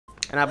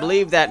And I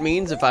believe that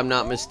means, if I'm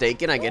not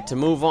mistaken, I get to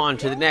move on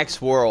to the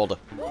next world,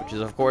 which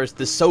is, of course,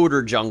 the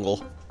Soda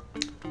Jungle.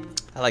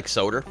 I like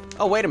soda.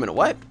 Oh, wait a minute,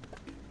 what?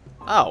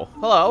 Oh,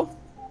 hello.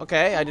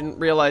 Okay, I didn't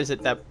realize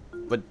that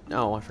but,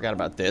 oh, I forgot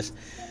about this.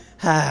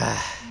 Now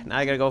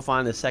I gotta go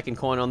find the second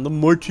coin on the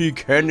mighty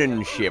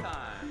cannon ship.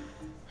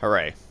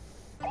 Hooray.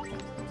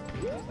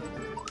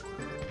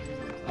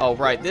 Oh,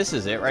 right, this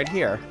is it right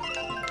here.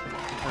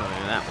 Oh,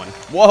 and that one.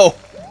 Whoa!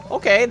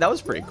 Okay, that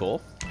was pretty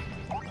cool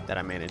that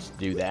I managed to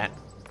do that.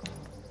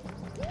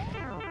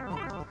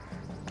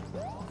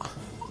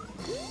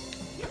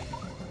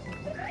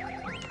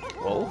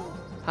 Whoa.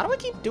 How do I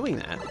keep doing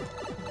that?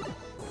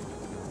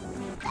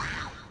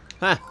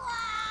 Huh.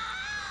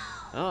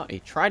 Oh, he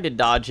tried to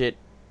dodge it,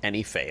 and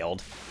he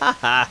failed.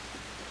 Haha.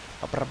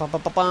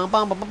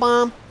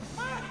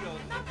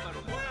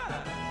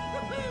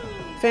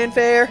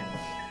 Fanfare.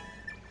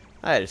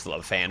 I just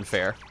love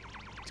fanfare.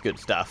 It's good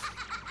stuff.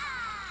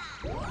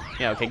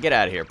 Yeah, okay, get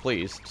out of here,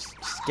 please.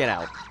 Just get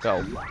out.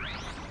 Go.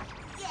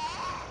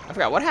 I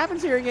forgot, what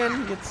happens here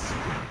again? It's...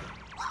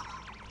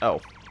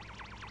 Oh.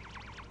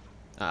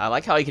 I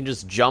like how he can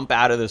just jump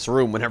out of this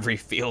room whenever he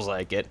feels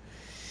like it.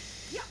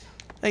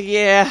 Like,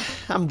 yeah,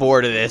 I'm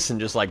bored of this, and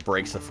just, like,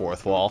 breaks the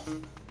fourth wall.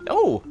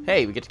 Oh,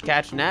 hey, we get to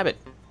catch Nabbit.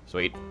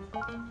 Sweet.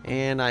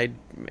 And I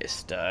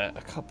missed a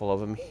couple of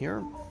them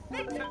here.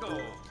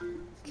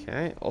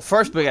 Okay, well,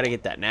 first we gotta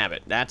get that Nabbit.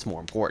 That's more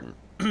important.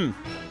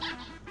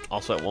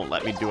 Also, it won't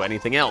let me do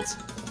anything else.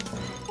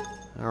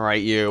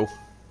 Alright, you.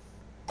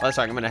 Looks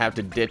like I'm gonna have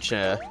to ditch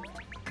an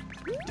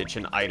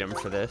item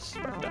for this.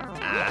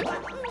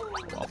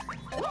 Well.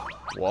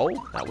 Whoa,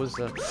 that was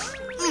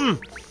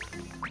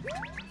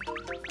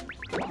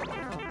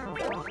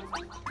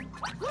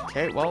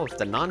Okay, well, if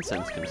the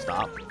nonsense can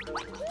stop.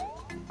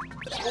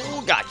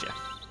 Oh, gotcha.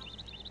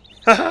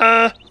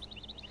 Haha.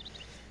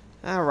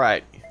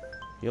 Alright.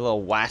 You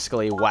little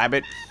wascally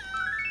wabbit.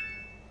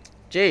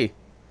 Gee.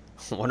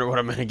 I wonder what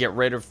I'm gonna get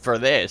rid of for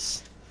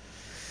this.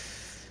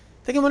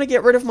 I think I'm gonna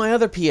get rid of my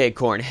other PA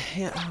corn.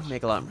 Yeah, that would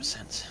make a lot more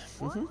sense.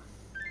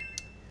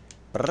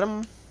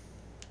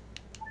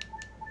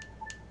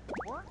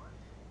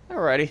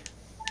 Alrighty.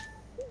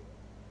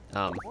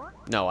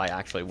 No, I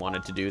actually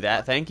wanted to do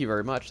that. Thank you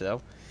very much,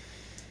 though.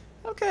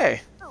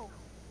 Okay.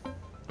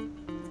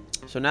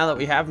 So now that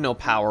we have no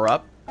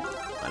power-up,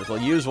 might as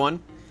well use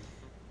one.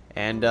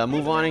 And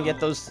move on and get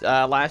those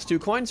last two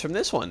coins from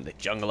this one, the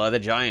Jungle of the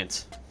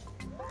Giants.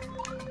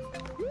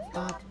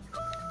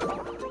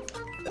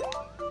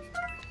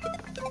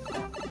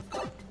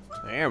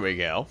 There we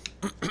go.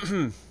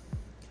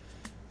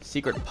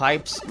 Secret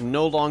pipes,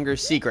 no longer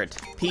secret.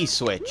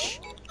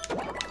 P-switch.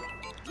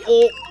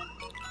 Oh!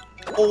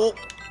 Oh!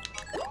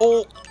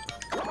 Oh!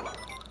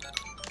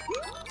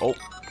 Oh,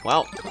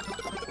 well,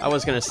 I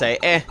was gonna say,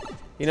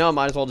 you know, I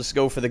might as well just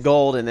go for the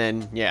gold, and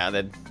then, yeah,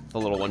 the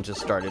little one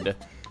just started to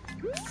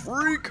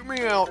freak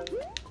me out.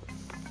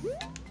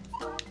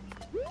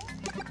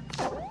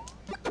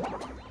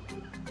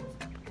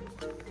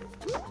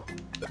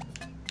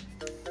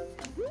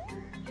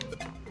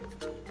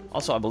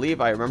 Also, I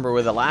believe I remember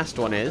where the last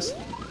one is.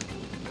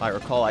 If I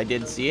recall, I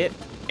did see it,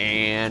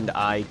 and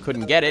I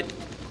couldn't get it,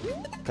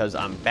 because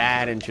I'm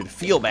bad and should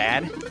feel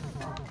bad.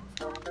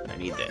 I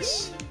need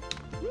this.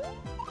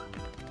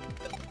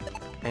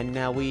 And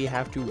now we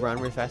have to run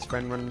real fast,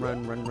 run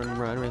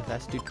real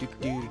fast, do.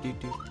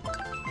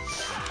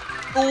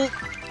 Oh,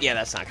 yeah,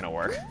 that's not gonna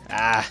work.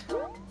 Ah,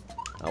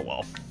 oh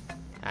well.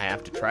 I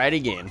have to try it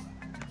again.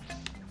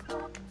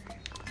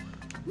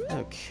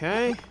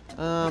 Okay,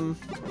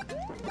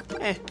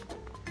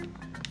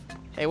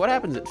 Hey, what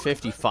happens at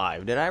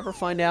 55? Did I ever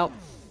find out?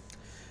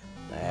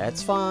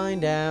 Let's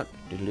find out.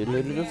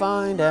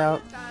 Find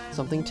out.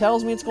 Something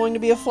tells me it's going to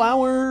be a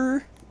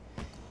flower.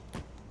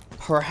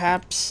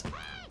 Perhaps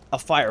a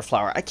fire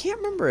flower. I can't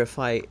remember if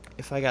I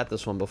got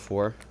this one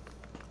before.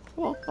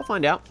 Well, I'll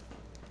find out.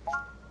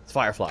 It's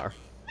fire flower.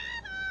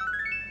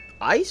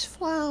 Ice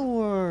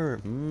flower.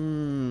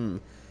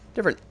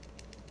 Different.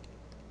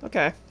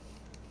 Okay.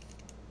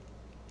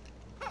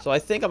 So I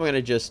think I'm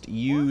gonna just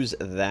use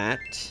that.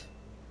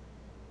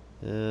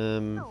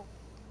 Yeah,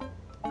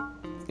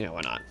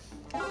 why not?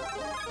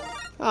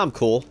 I'm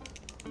cool.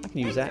 I can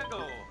use that.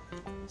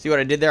 See what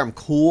I did there? I'm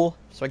cool.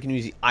 So I can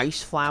use the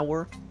ice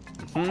flower.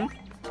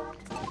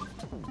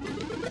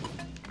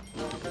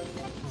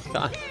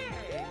 God.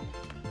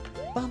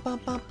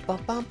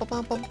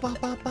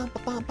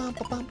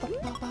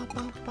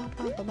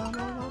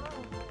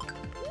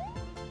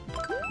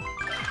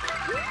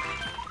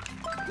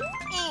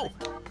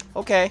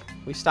 Okay,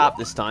 we stopped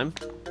this time.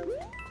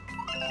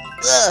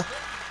 Ugh.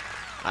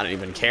 I don't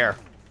even care,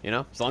 you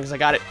know, as long as I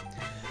got it.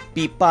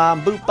 Beep bop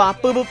boop bop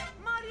boop boop.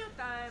 Mario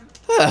time.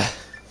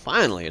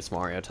 Finally, it's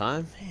Mario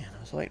time. Man, I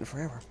was waiting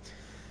forever.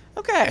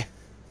 Okay,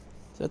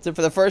 so that's it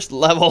for the first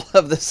level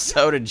of the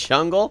Soda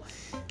Jungle.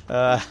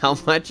 How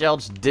much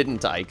else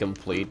didn't I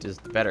complete is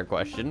the better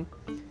question.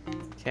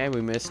 Okay,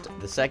 we missed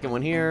the second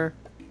one here.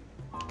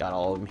 Got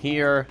all of them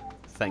here.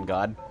 thank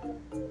God.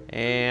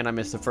 And I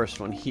missed the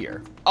first one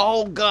here.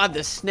 Oh God,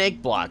 the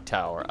snake block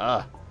tower.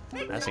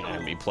 That's not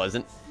gonna be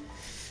pleasant.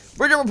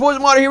 Bridge over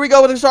poison water, here we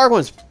go with the Stark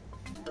ones.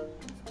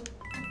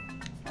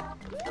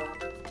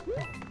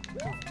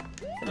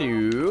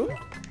 Hello.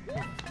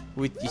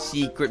 With your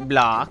secret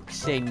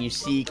blocks and your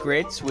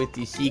secrets with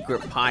your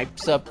secret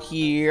pipes up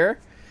here.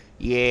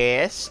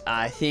 Yes,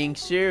 I think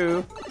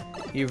so.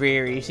 You're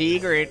very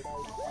secret.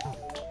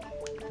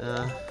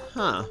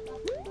 Huh.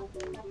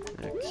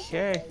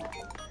 Okay.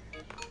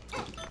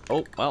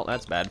 Oh, well,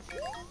 that's bad.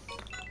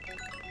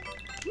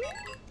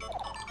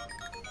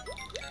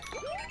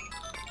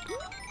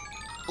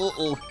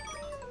 Uh-oh.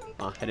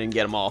 Oh, I didn't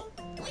get them all.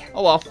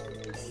 Oh, well.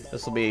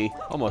 This will be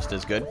almost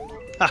as good.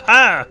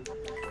 Ha-ha!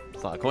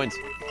 That's a lot of coins.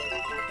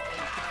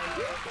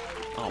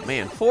 Oh,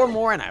 man. 4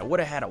 more, and I would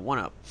have had a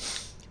 1-up.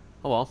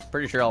 Oh, well.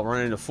 Pretty sure I'll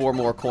run into 4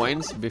 more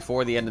coins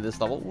before the end of this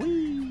level.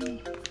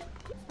 Whee!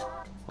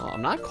 Well,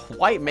 I'm not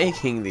quite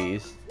making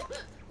these.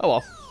 Oh,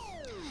 well.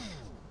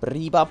 But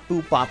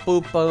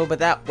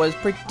that was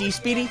pretty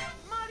speedy.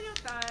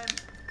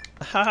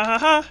 Ha ha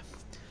ha.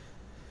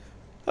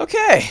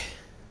 Okay.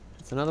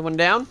 That's another one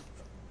down.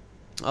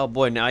 Oh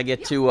boy, now I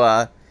get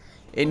to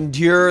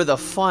endure the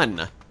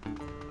fun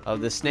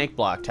of the snake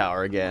block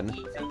tower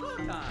again.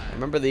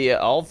 Remember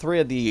all 3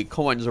 of the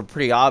coins were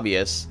pretty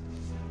obvious,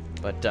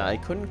 but I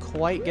couldn't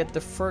quite get the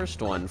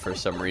first one for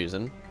some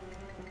reason.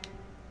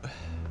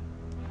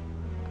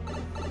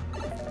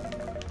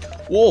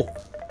 Whoa!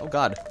 Oh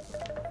God.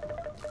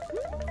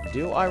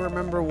 Do I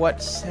remember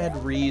what said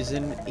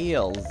reason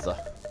is?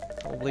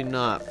 Probably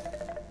not.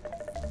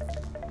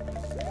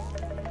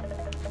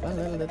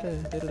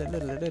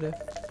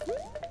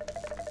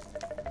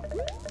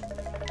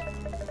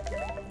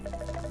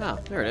 Oh,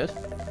 there it is.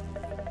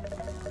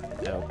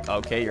 Oh,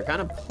 okay, you're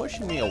kind of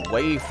pushing me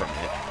away from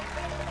it.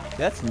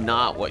 That's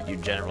not what you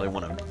generally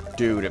want to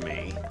do to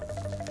me.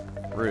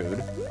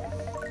 Rude.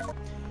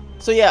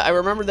 So yeah, I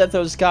remember that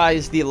those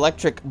guys, the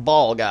electric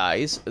ball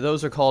guys,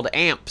 those are called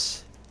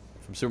amps.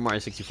 From Super Mario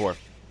 64.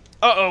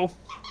 Uh-oh.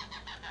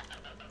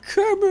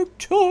 Comic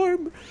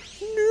time.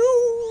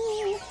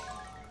 No.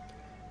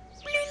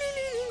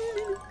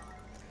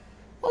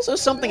 Also,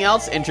 something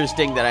else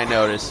interesting that I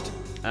noticed.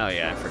 Oh,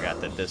 yeah, I forgot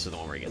that this is the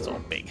one where he gets all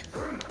big.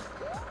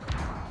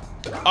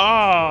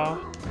 Ah.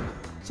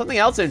 Something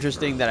else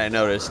interesting that I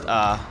noticed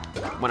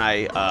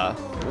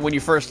when you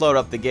first load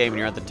up the game and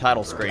you're at the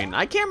title screen.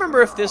 I can't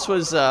remember if this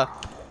was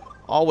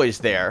always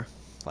there.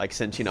 Like,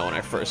 since, you know, when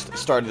I first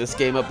started this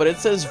game up. But it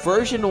says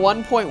version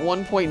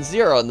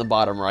 1.1.0 in the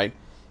bottom right.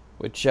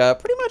 Which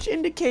pretty much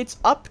indicates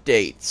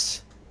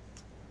updates.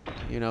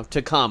 You know,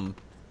 to come.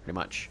 Pretty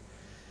much.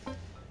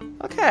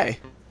 Okay.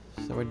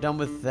 So we're done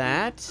with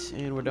that.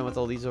 And we're done with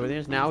all these over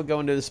there. Now we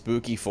go into the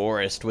spooky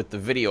forest with the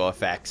video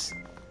effects.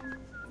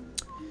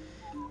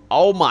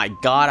 Oh my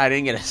God, I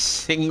didn't get a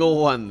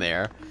single one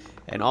there.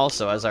 And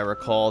also, as I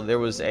recall, there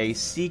was a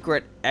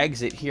secret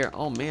exit here.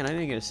 Oh man, I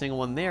didn't get a single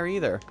one there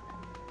either.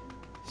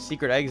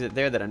 Secret exit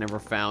there that I never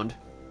found.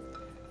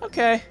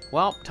 Okay,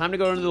 well, time to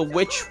go into the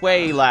Which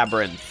Way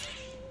Labyrinth.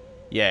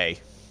 Yay.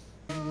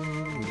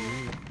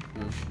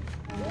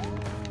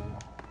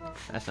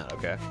 That's not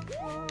okay.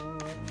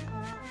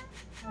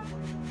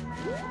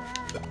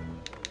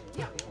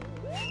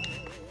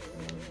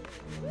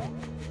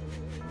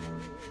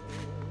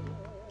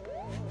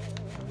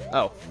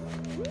 Oh.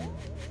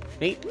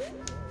 Neat.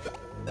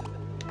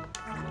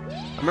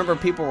 I remember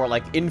people were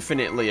like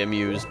infinitely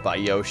amused by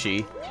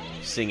Yoshi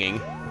singing.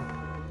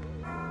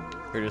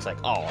 They're just like,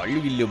 oh,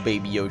 look at little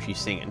baby Yoshi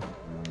singing.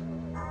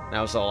 And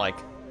I was all like,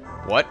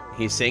 what?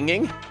 He's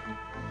singing?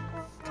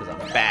 Because I'm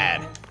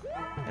bad.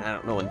 And I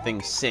don't know when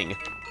things sing.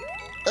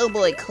 Oh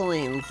boy,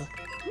 coins.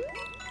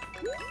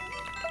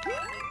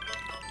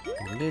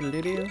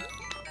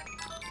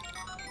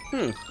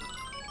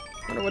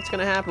 Wonder what's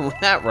gonna happen when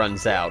that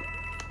runs out.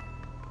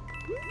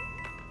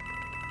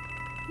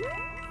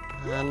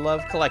 I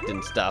love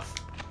collecting stuff.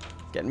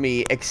 Getting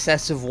me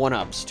excessive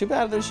 1-ups. Too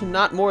bad there's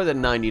not more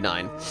than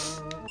 99.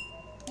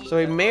 So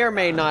we may or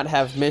may not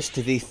have missed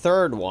the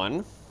 3rd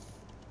one.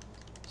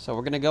 So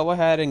we're gonna go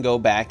ahead and go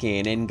back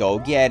in and go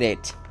get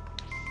it.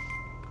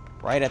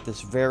 Right at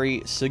this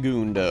very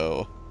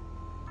segundo.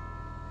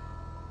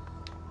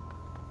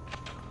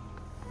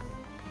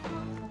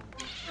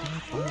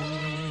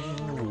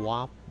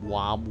 Wop,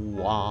 wob,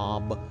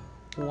 wob.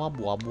 Wob,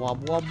 wob,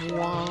 wob, wob,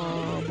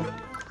 wob.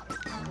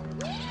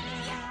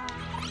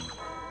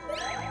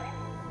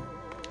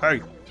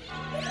 Hey!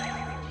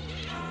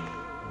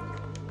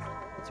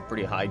 That's a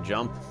pretty high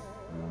jump.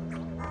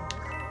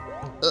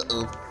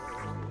 Uh-oh.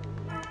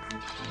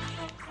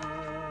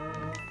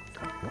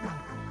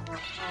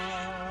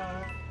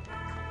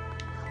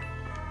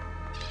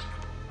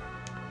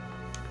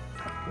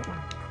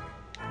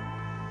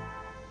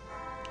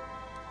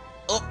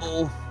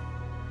 Uh-oh.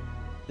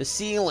 The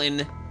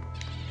ceiling.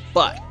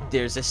 But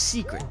there's a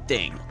secret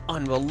thing.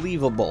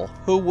 Unbelievable.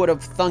 Who would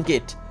have thunk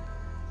it?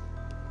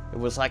 It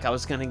was like I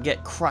was gonna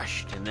get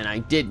crushed, and then I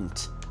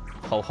didn't.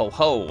 Ho, ho,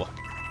 ho.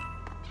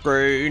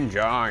 Green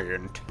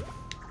Giant.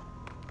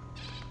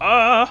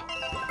 Alright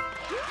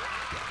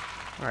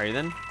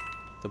then.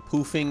 The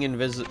poofing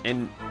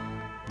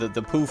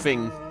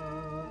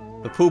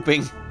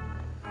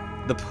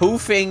the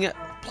poofing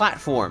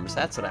platforms.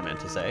 That's what I meant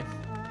to say.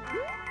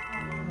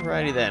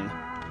 Alrighty then.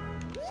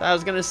 So I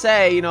was gonna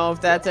say, you know, if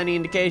that's any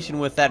indication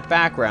with that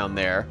background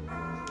there,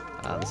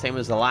 the same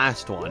as the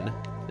last one,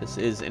 this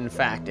is in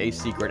fact a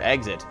secret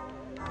exit.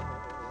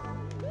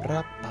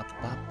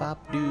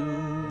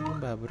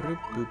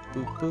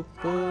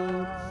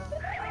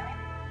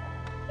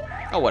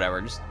 Oh,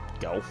 whatever, just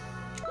go.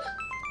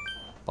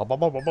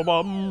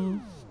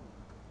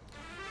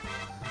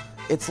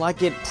 It's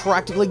like it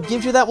practically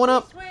gives you that one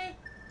up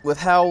with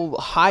how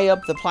high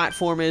up the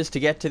platform is to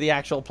get to the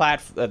actual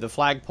the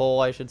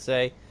flagpole, I should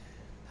say.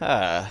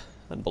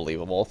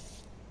 Unbelievable.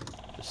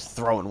 Just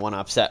throwing one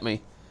upset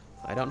me.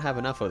 I don't have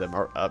enough of them,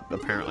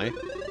 apparently.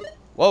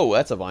 Whoa,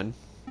 that's a vine.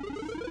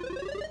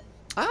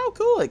 Oh,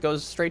 cool. It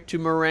goes straight to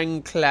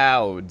meringue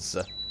clouds.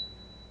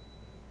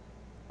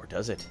 Or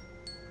does it?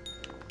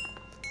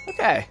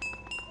 Okay.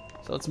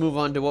 So let's move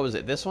on to, what was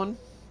it, this one?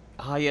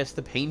 Ah, yes,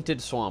 the Painted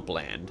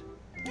Swampland.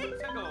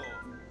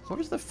 What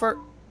is the first...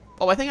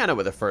 Oh, I think I know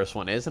where the first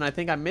one is, and I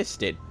think I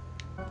missed it.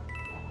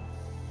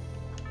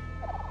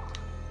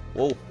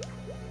 Whoa.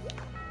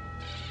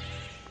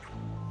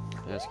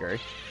 That's scary.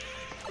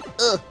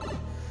 Ugh.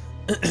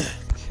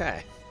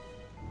 Okay.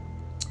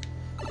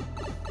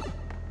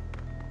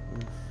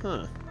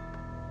 Huh.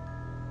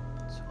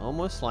 It's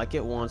almost like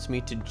it wants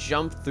me to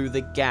jump through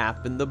the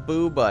gap in the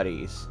Boo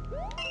Buddies.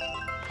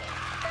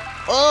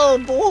 Oh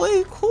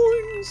boy,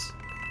 coins!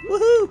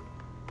 Woohoo!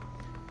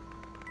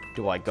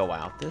 Do I go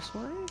out this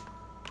way?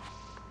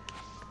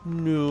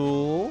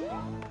 No.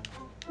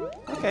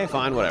 Okay,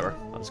 fine, whatever.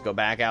 Let's go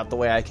back out the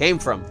way I came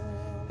from.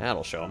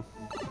 That'll show him.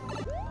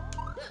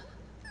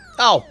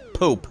 Oh,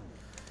 poop.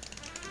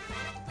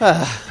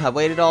 I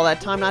waited all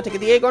that time not to get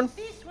the acorn.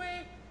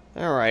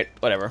 Alright,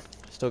 whatever.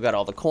 Still got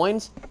all the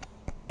coins.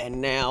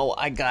 And now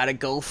I gotta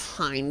go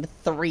find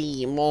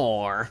 3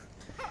 more.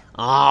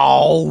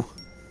 Oh!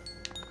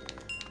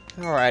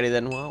 Alrighty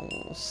then, well,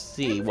 we'll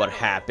see what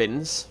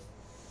happens.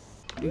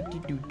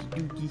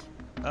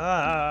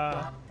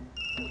 Ah!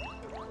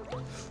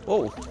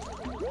 Whoa.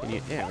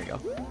 There we go.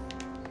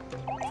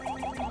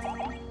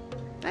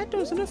 That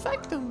doesn't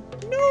affect them.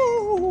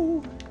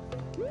 No!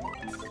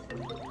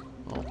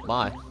 Oh,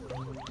 bye.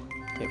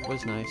 It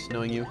was nice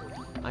knowing you.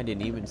 I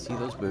didn't even see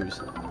those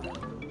boos.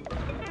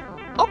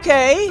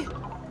 Okay!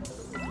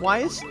 Why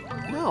is...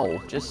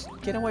 No, just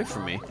get away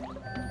from me.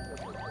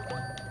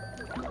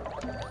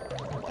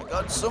 I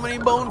got so many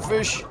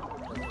bonefish.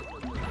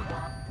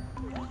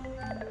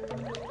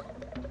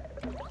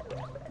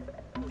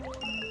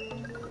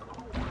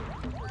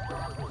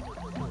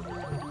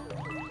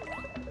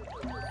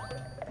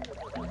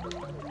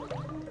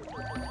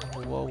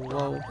 Whoa,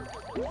 whoa.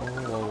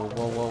 Whoa, whoa,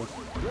 whoa, whoa.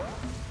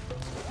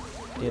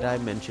 Did I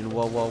mention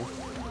whoa, whoa?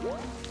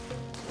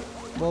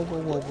 Whoa,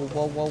 whoa, whoa,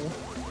 whoa, whoa, whoa.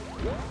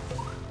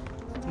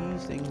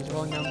 These things are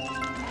going down.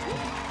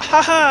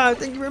 Haha!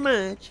 Thank you very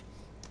much.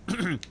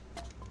 Man,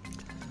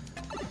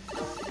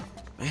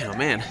 oh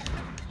man.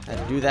 I had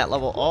to do that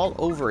level all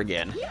over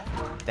again.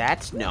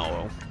 That's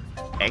no.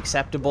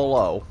 Acceptable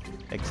low.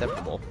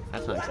 Acceptable.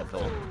 That's not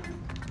acceptable.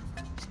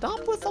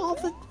 Stop with all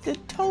the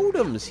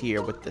totems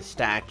here with the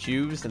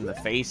statues and the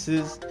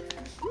faces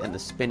and the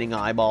spinning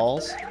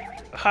eyeballs.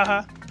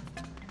 Haha.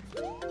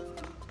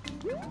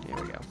 There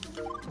we go.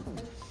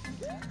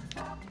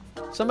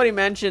 Somebody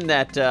mentioned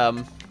that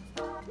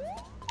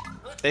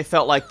they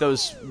felt like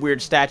those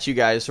weird statue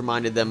guys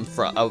reminded them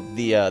of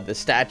the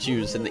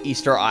statues in the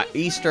Easter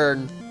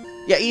Island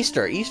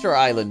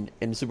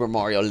in Super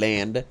Mario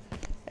Land,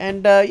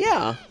 and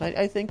yeah,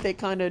 I think they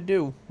kind of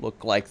do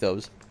look like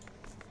those.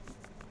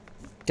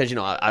 Because, you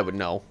know, I would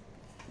know.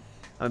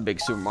 I'm a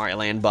big Super Mario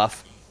Land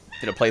buff.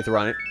 Did a playthrough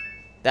on it.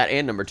 That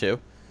and number 2.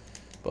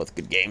 Both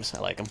good games. I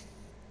like them.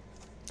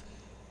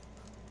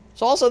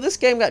 So also, this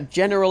game got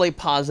generally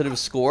positive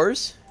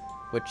scores,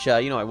 which,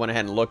 you know, I went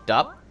ahead and looked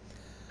up.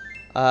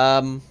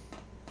 Pretty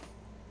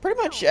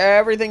much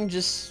everything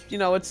just, you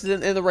know, it's in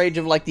the range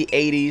of, like, the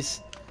 80s.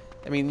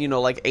 I mean, you know,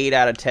 like 8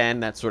 out of 10,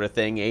 that sort of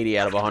thing. 80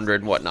 out of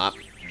 100 and whatnot.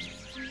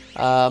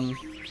 So,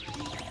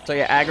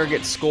 yeah,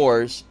 aggregate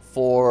scores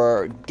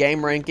for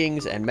game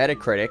rankings and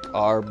Metacritic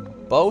are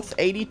both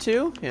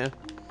 82. Yeah,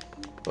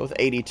 both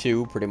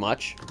 82 pretty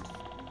much.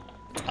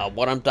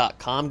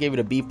 Whatump.com gave it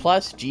a B+.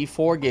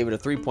 G4 gave it a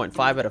 3.5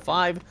 out of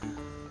 5.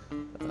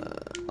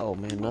 Oh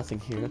man, nothing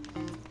here.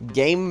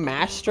 Game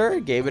Master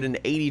gave it an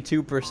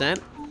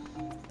 82%.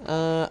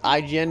 IGN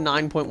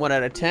 9.1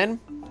 out of 10.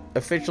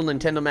 Official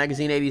Nintendo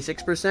Magazine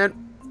 86%.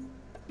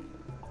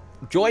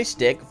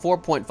 Joystick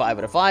 4.5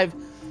 out of 5.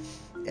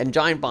 And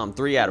Giant Bomb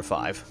 3 out of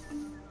 5.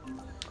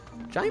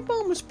 Giant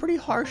Bomb was pretty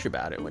harsh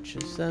about it, which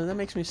is, that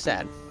makes me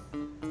sad.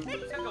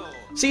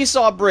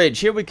 Seesaw Bridge,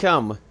 here we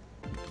come.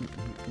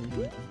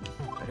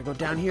 Better go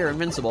down here,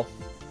 invincible.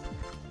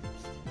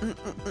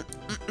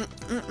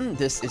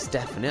 This is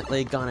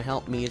definitely gonna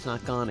help me. It's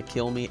not gonna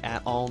kill me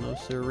at all. No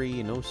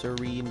siree, no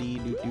siree,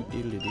 indeed.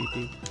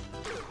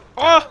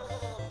 Oh!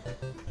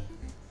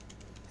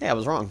 Hey, I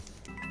was wrong.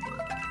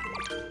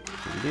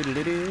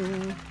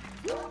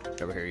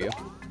 Over here, you.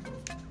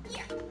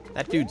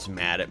 That dude's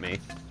mad at me.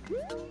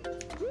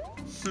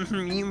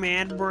 You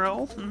mad,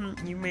 bro?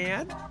 You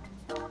mad?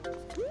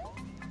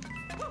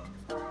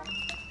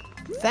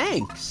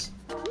 Thanks!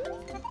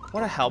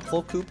 What a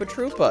helpful Koopa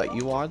Troopa.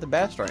 You are the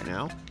best right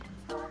now.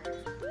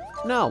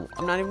 No,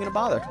 I'm not even gonna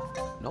bother.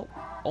 Nope.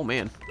 Oh,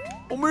 man.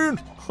 Oh,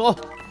 man! Oh,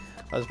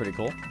 that was pretty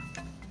cool.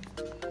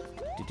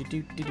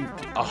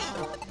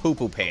 Oh,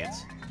 poo-poo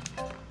pants.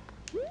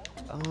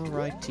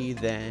 Alrighty,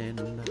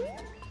 then.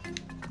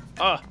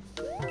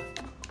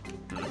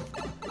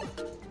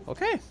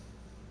 Okay.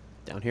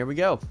 Down here we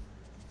go.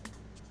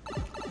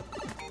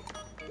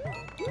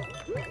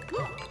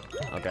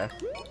 Okay.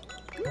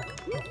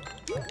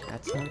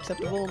 That's not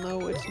acceptable.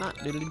 No, it's not.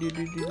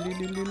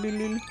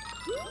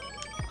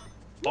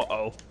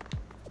 Uh-oh.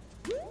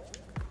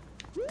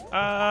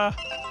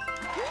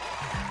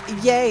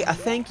 Yay,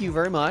 thank you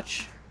very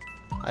much.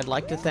 I'd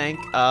like to thank,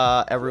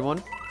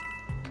 everyone.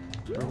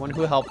 Everyone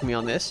who helped me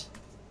on this.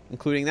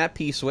 Including that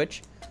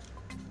P-switch.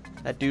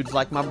 That dude's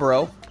like my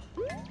bro.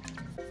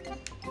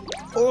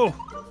 Oh!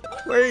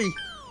 Wait!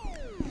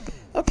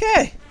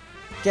 Okay.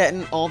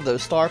 Getting all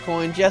those star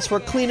coins. Yes, we're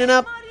cleaning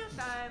up.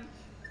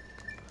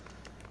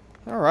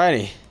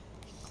 Alrighty.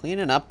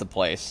 Cleaning up the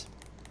place.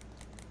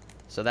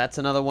 So that's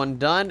another one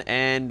done.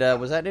 And,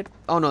 was that it?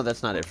 Oh, no,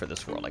 that's not it for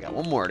this world. I got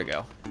one more to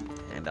go.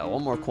 And,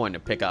 one more coin to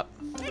pick up.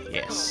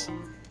 Yes.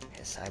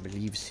 Yes, I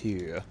believe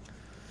so.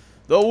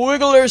 The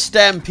Wiggler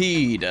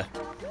Stampede.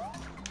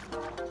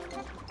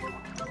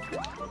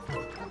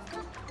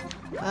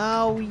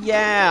 Oh,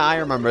 yeah, I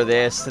remember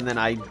this. And then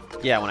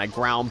when I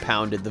ground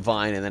pounded the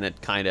vine, and then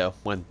it kind of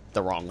went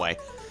the wrong way.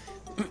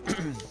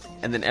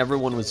 And then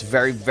everyone was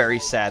very, very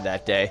sad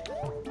that day.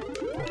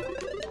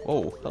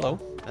 Oh, hello.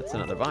 That's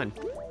another vine.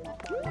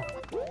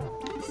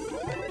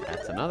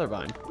 That's another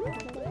vine.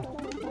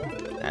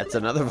 That's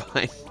another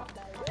vine.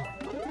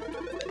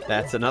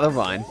 That's another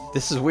vine.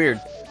 This is weird.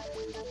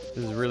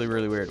 This is really,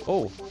 really weird.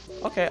 Oh,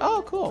 okay.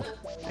 Oh, cool.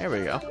 There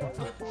we go.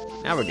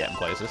 Now we're getting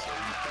places.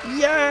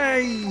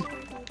 Yay!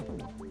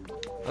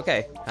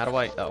 Okay, how do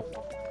I... Oh.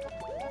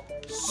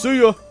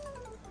 See ya!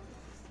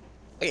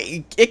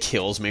 It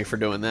kills me for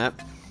doing that.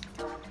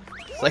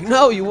 It's like,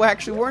 no, you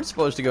actually weren't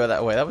supposed to go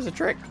that way. That was a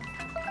trick.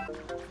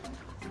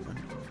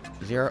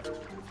 0,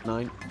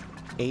 9,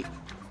 8,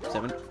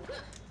 7.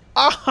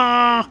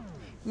 Aha!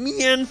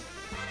 Man!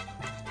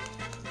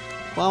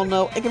 Well,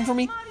 no, it came for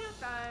me.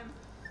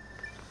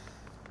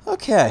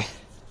 Okay.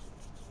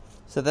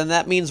 So then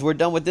that means we're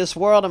done with this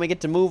world and we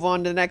get to move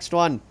on to the next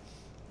one.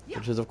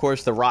 Which is, of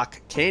course, the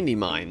rock candy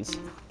mines.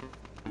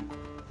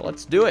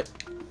 Let's do it.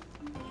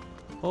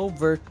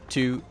 Over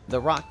to the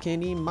rock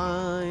candy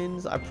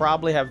mines. I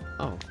probably have...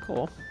 Oh,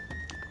 cool.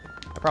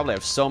 I probably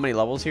have so many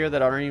levels here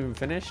that aren't even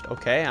finished.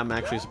 Okay, I'm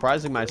actually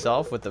surprising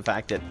myself with the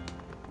fact that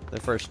the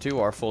first two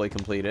are fully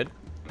completed.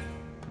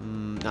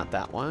 Not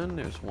that one.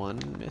 There's one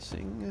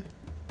missing.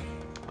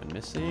 One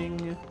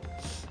missing.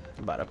 How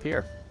about up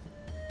here?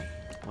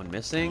 One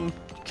missing.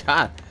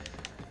 God.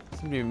 I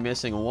seem to be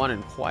missing one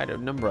in quite a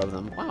number of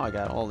them. Wow, I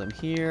got all of them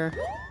here.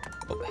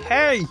 Oh,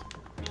 hey!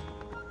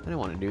 I didn't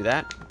want to do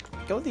that.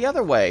 Go the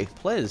other way,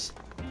 please.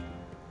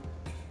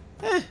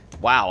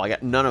 Wow, I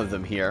got none of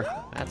them here.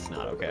 That's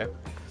not okay.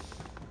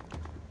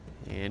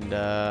 And,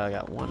 I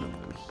got one of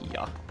them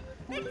here.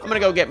 I'm gonna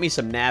go get me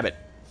some nabbit.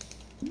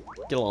 Get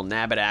a little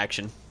nabbit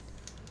action.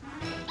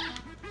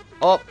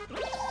 Oh.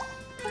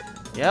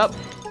 Yep.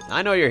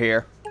 I know you're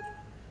here.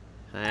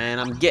 And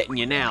I'm getting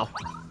you now.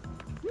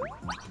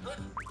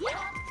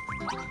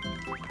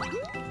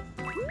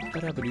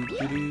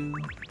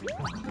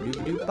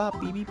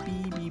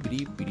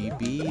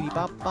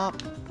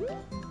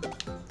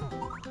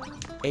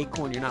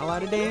 Acorn, you're not allowed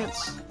to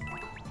dance.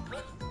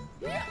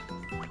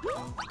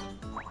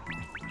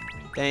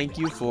 Thank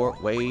you for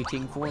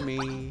waiting for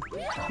me.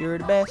 You're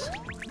the best.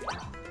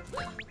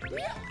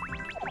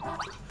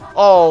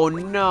 Oh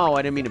no,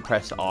 I didn't mean to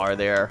press R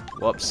there.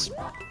 Whoops.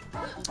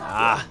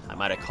 Ah, I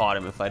might have caught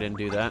him if I didn't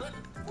do that.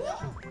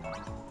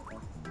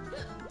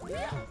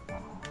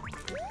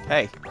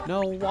 Hey,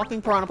 no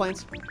walking piranha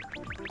plants.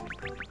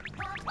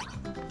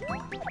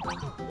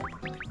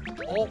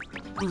 Oh,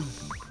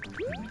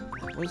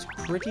 that was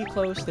pretty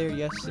close there.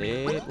 Yes,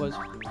 it was.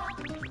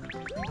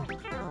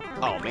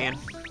 Oh, man.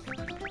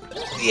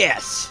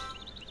 Yes!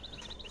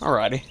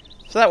 Alrighty.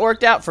 So that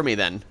worked out for me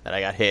then, that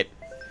I got hit.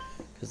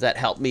 Because that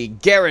helped me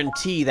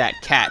guarantee that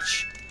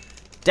catch.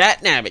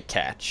 Dat nabbit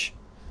catch.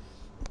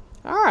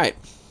 Alright.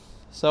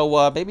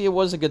 So, maybe it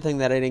was a good thing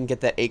that I didn't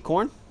get that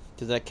acorn.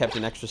 Because that kept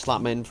an extra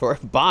slot in my inventory.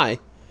 Bye.